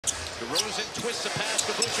DeRozan twists a pass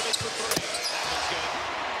to Vucevic for three. That one's good.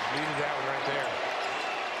 Needed that one right there.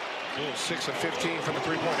 6 of 15 from the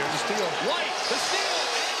three-point. There's a steal. White, the steal,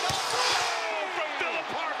 and the From Villa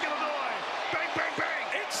Park, Illinois. Bang, bang, bang.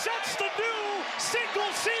 it sets the new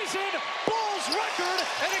single-season Bulls record,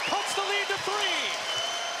 and it cuts the lead to three.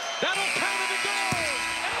 That'll count if it goes,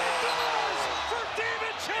 and it does for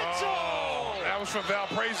DiVincenzo. Oh, that was from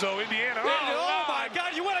Valparaiso, Indiana. Oh my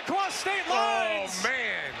God, you went across state lines. Oh,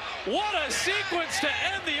 man. What a sequence to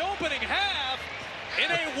end the opening half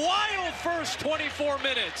in a wild first 24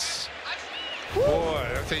 minutes. Boy,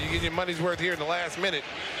 I tell you, you get your money's worth here in the last minute.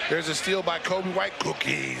 There's a steal by Coby White.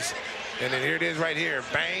 Cookies. And then here it is right here.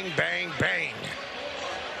 Bang, bang, bang.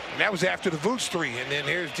 And that was after the Vooch three. And then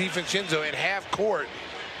here's DiVincenzo at half court.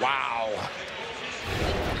 Wow.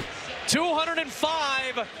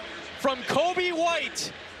 205 from Coby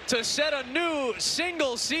White to set a new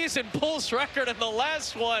single-season Bulls record in the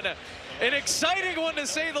last one. An exciting one, to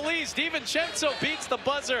say the least. DiVincenzo beats the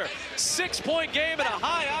buzzer. 6-point game in a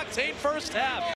high-octane first half.